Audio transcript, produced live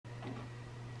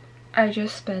I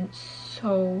just spent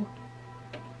so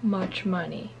much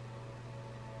money.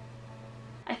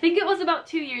 I think it was about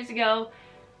 2 years ago,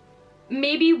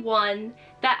 maybe one,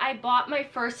 that I bought my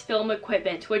first film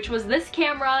equipment, which was this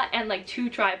camera and like 2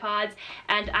 tripods,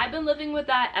 and I've been living with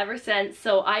that ever since,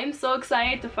 so I am so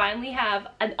excited to finally have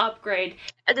an upgrade.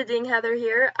 Editing Heather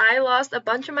here. I lost a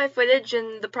bunch of my footage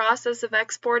in the process of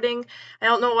exporting. I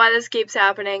don't know why this keeps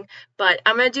happening, but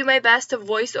I'm gonna do my best to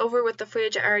voice over with the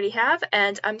footage I already have,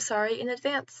 and I'm sorry in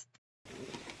advance.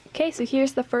 Okay, so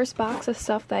here's the first box of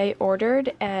stuff that I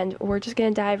ordered, and we're just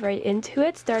going to dive right into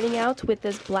it, starting out with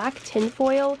this black tin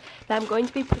foil that I'm going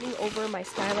to be putting over my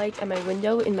skylight and my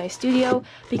window in my studio,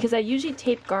 because I usually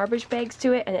tape garbage bags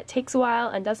to it and it takes a while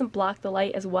and doesn't block the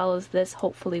light as well as this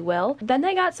hopefully will. Then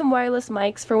I got some wireless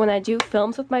mics for when I do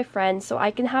films with my friends, so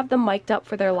I can have them mic'd up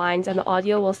for their lines and the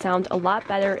audio will sound a lot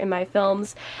better in my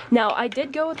films. Now, I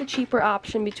did go with the cheaper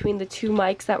option between the 2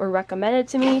 mics that were recommended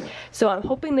to me, so I'm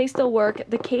hoping they still work.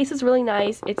 The case is really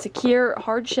nice. It's secure,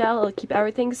 hard shell, it'll keep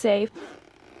everything safe.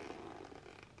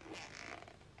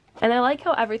 And I like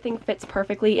how everything fits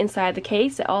perfectly inside the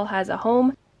case. It all has a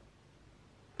home.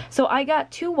 So I got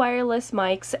 2 wireless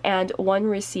mics and 1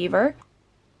 receiver.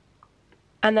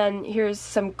 And then here's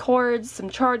some cords, some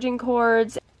charging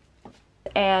cords.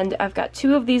 And I've got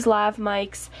 2 of these lav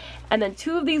mics, and then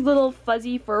 2 of these little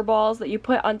fuzzy fur balls that you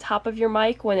put on top of your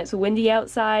mic when it's windy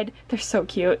outside. They're so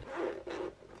cute.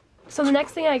 So the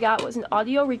next thing I got was an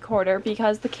audio recorder,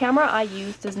 because the camera I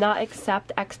use does not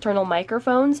accept external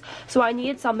microphones, so I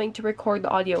needed something to record the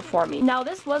audio for me. Now,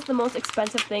 this was the most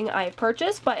expensive thing I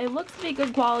purchased, but it looks to be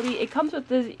good quality. It comes with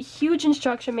this huge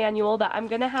instruction manual that I'm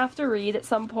gonna have to read at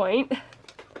some point.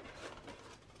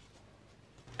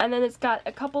 And then it's got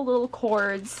a couple little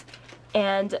cords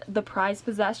and the prized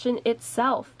possession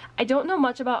itself. I don't know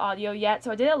much about audio yet,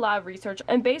 so I did a lot of research,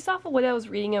 and based off of what I was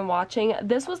reading and watching,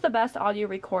 this was the best audio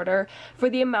recorder for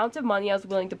the amount of money I was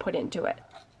willing to put into it.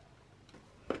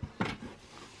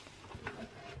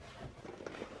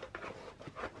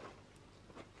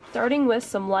 Starting with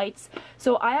some lights.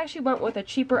 So I actually went with a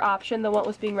cheaper option than what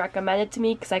was being recommended to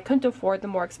me because I couldn't afford the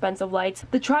more expensive lights.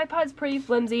 The tripod's pretty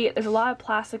flimsy, there's a lot of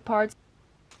plastic parts,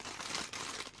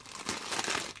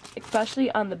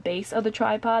 especially on the base of the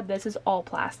tripod. This is all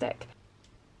plastic.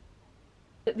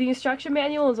 The instruction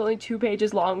manual is only 2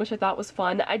 pages long, which I thought was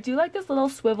fun. I do like this little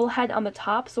swivel head on the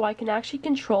top so I can actually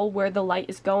control where the light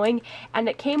is going, and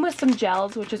it came with some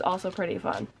gels, which is also pretty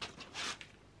fun.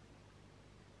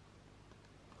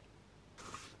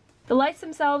 The lights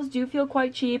themselves do feel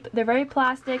quite cheap. They're very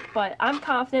plastic, but I'm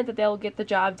confident that they'll get the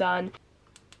job done.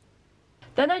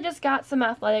 Then I just got some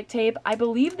athletic tape. I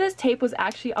believe this tape was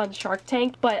actually on Shark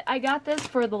Tank, but I got this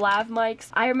for the lav mics.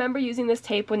 I remember using this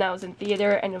tape when I was in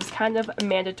theater, and it was kind of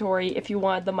mandatory if you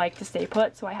wanted the mic to stay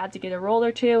put, so I had to get a roll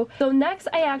or 2. So next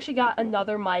I actually got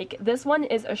another mic. This one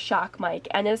is a shock mic,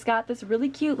 and it's got this really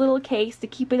cute little case to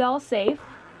keep it all safe.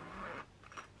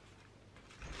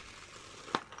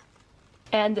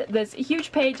 And this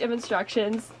huge page of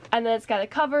instructions, and then it's got a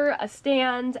cover, a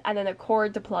stand, and then a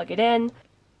cord to plug it in.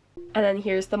 And then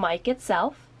here's the mic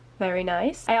itself. Very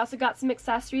nice. I also got some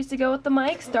accessories to go with the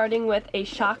mic, starting with a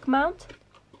shock mount.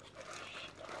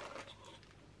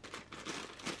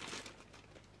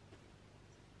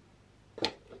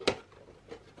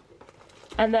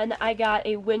 And then I got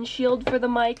a windshield for the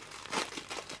mic,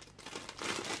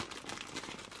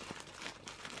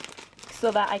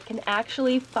 so that I can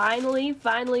actually finally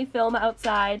film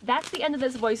outside. That's the end of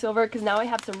this voiceover, because now I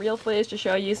have some real footage to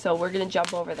show you, so we're gonna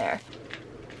jump over there.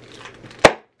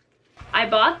 I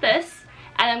bought this,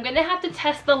 and I'm gonna have to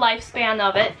test the lifespan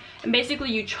of it. And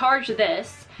basically you charge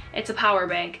this, it's a power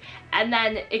bank, and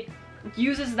then it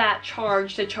uses that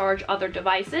charge to charge other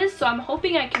devices. So I'm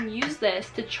hoping I can use this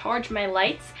to charge my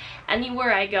lights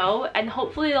anywhere I go, and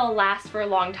hopefully it'll last for a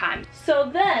long time.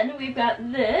 So then we've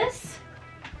got this.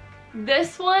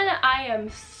 This one I am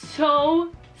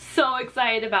so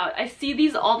excited about. I see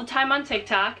these all the time on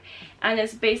TikTok, and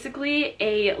it's basically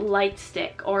a light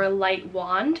stick or a light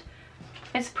wand.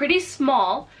 It's pretty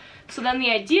small, so then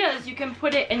the idea is you can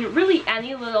put it in really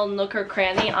any little nook or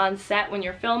cranny on set when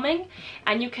you're filming,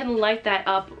 and you can light that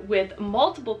up with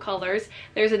multiple colors.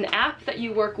 There's an app that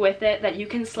you work with it that you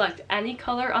can select any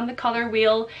color on the color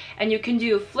wheel, and you can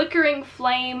do flickering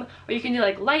flame, or you can do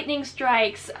like lightning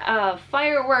strikes,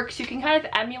 fireworks. You can kind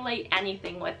of emulate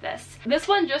anything with this. This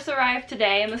one just arrived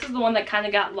today, and this is the one that kind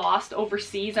of got lost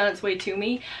overseas on its way to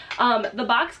me. The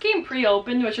box came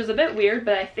pre-opened, which was a bit weird,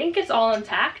 but I think it's all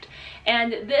intact.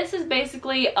 And this is is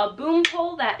basically a boom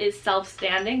pole that is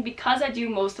self-standing. Because I do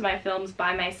most of my films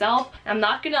by myself, I'm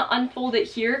not going to unfold it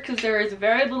here because there is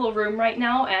very little room right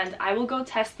now, and I will go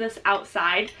test this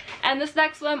outside. And this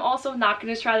next one I'm also not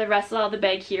going to try to wrestle out of the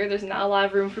bag here. There's not a lot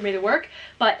of room for me to work,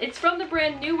 but it's from the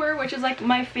brand Newer, which is like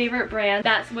my favorite brand.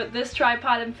 That's what this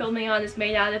tripod I'm filming on is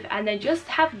made out of, and they just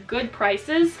have good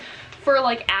prices for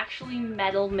like actually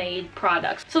metal made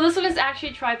products. So this one is actually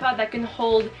a tripod that can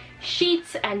hold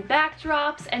sheets and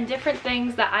backdrops and different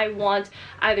things that I want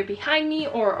either behind me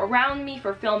or around me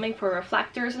for filming, for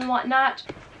reflectors and whatnot.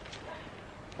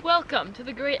 Welcome to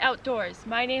the great outdoors.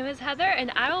 My name is Heather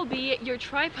and I will be your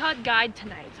tripod guide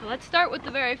tonight. So let's start with the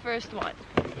very first one.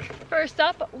 First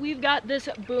up, we've got this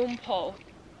boom pole.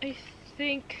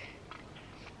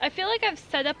 I feel like I've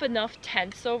set up enough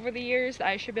tents over the years that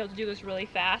I should be able to do this really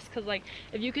fast, because like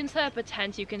if you can set up a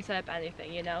tent, you can set up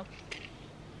anything, you know?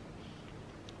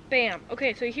 Bam.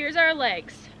 Okay, so here's our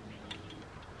legs.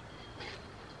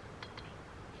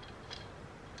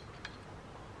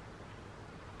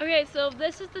 Okay, so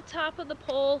this is the top of the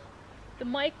pole. The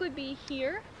mic would be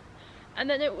here, and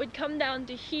then it would come down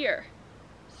to here.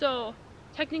 So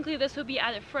technically this would be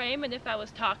out of frame, and if I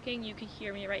was talking, you could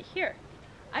hear me right here.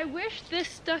 I wish this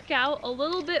stuck out a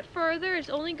little bit further. It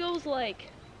only goes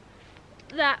like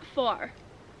that far,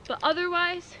 but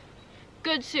otherwise,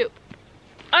 good soup.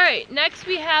 All right, next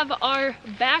we have our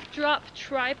backdrop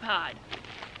tripod.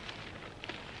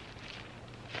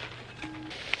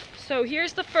 So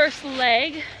here's the first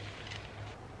leg.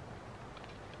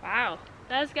 Wow,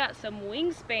 that's got some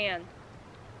wingspan.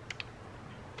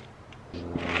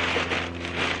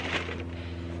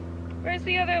 Where's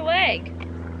the other leg?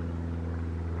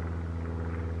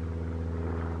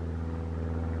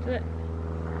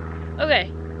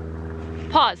 Okay,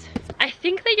 pause. I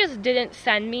think they just didn't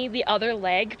send me the other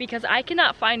leg because I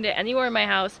cannot find it anywhere in my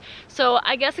house, so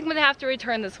I guess I'm gonna have to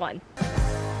return this one.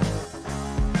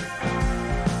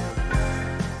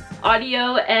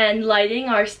 Audio and lighting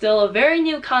are still a very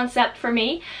new concept for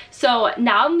me, so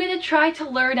now I'm gonna try to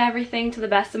learn everything to the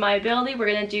best of my ability.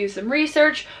 We're gonna do some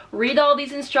research, read all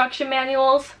these instruction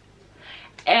manuals,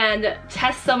 and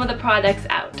test some of the products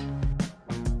out.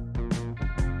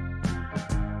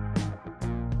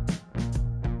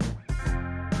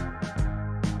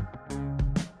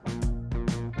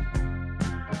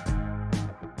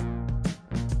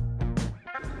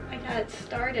 It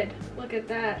started. Look at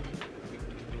that.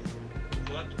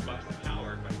 Select bus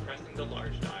power by pressing the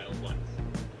large dial once.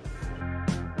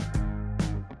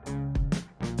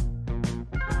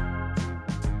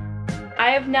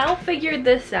 I have now figured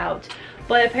this out,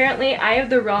 but apparently I have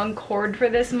the wrong cord for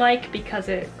this mic because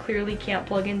it clearly can't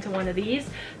plug into one of these.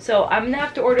 So I'm gonna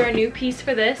have to order a new piece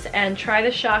for this and try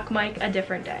the shock mic a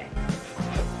different day.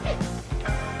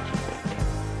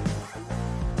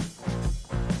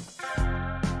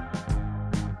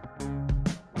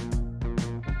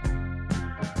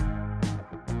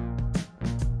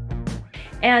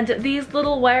 And these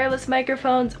little wireless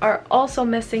microphones are also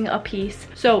missing a piece.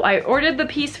 So I ordered the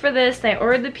piece for this, and I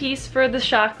ordered the piece for the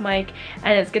shock mic,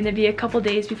 and it's gonna be a couple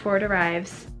days before it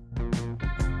arrives.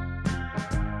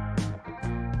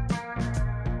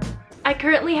 I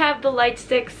currently have the light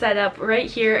stick set up right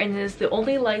here, and it is the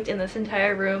only light in this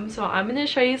entire room, so I'm gonna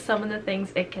show you some of the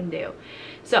things it can do.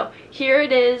 So here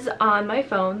it is on my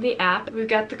phone, the app. We've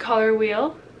got the color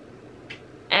wheel.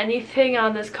 Anything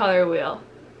on this color wheel,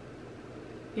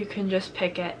 you can just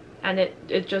pick it, and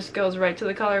it just goes right to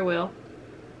the color wheel.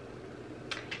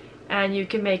 And you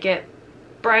can make it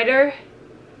brighter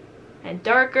and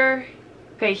darker.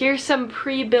 Okay, here's some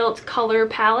pre-built color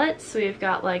palettes. So we've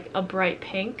got like a bright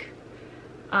pink,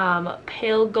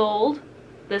 pale gold,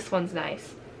 this one's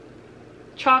nice,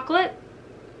 chocolate,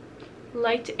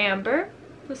 light amber,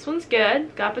 this one's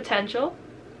good, got potential,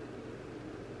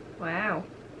 wow,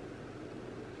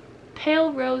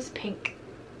 pale rose pink,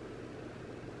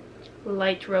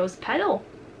 light rose petal,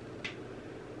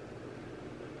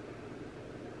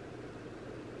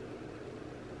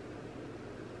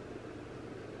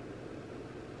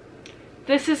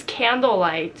 this is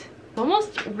candlelight,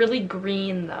 almost really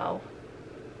green though.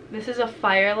 This is a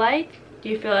firelight. Do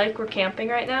you feel like we're camping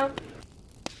right now?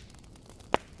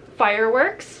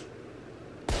 Fireworks.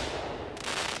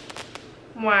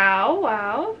 Wow,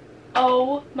 wow.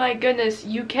 Oh my goodness,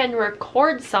 you can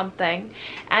record something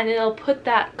and it'll put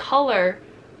that color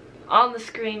on the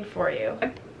screen for you.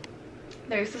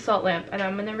 There's the salt lamp, and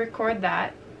I'm gonna record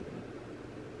that.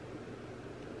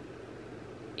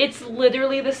 It's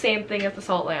literally the same thing as the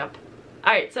salt lamp.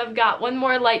 Alright, so I've got one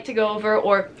more light to go over,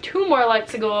 or two more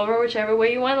lights to go over, whichever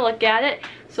way you want to look at it.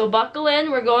 So buckle in,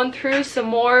 we're going through some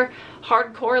more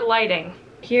hardcore lighting.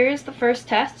 here's the first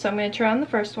test, so I'm going to turn on the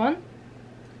first one.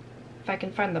 If I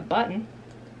can find the button.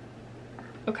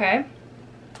 Okay.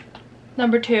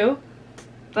 Number 2.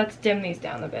 Let's dim these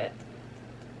down a bit.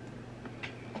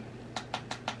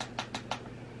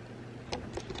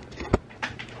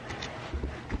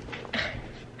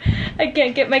 I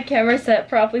can't get my camera set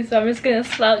properly, so I'm just gonna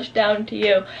slouch down to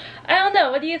you. I don't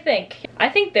know, what do you think? I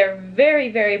think they're very,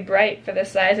 very bright for the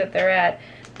size that they're at.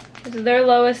 This is their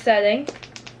lowest setting.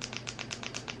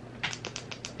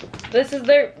 This is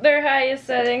their highest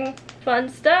setting. Fun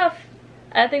stuff.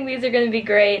 I think these are gonna be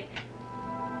great.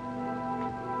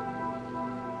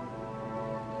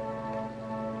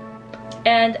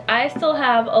 And I still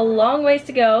have a long ways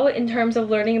to go in terms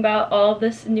of learning about all of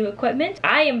this new equipment.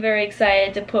 I am very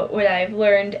excited to put what I've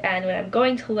learned and what I'm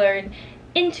going to learn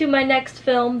into my next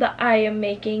film that I am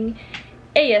making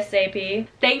ASAP.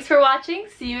 Thanks for watching.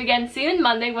 See you again soon,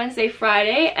 Monday, Wednesday,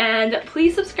 Friday, and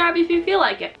please subscribe if you feel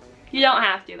like it. You don't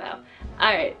have to though.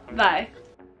 Alright, bye.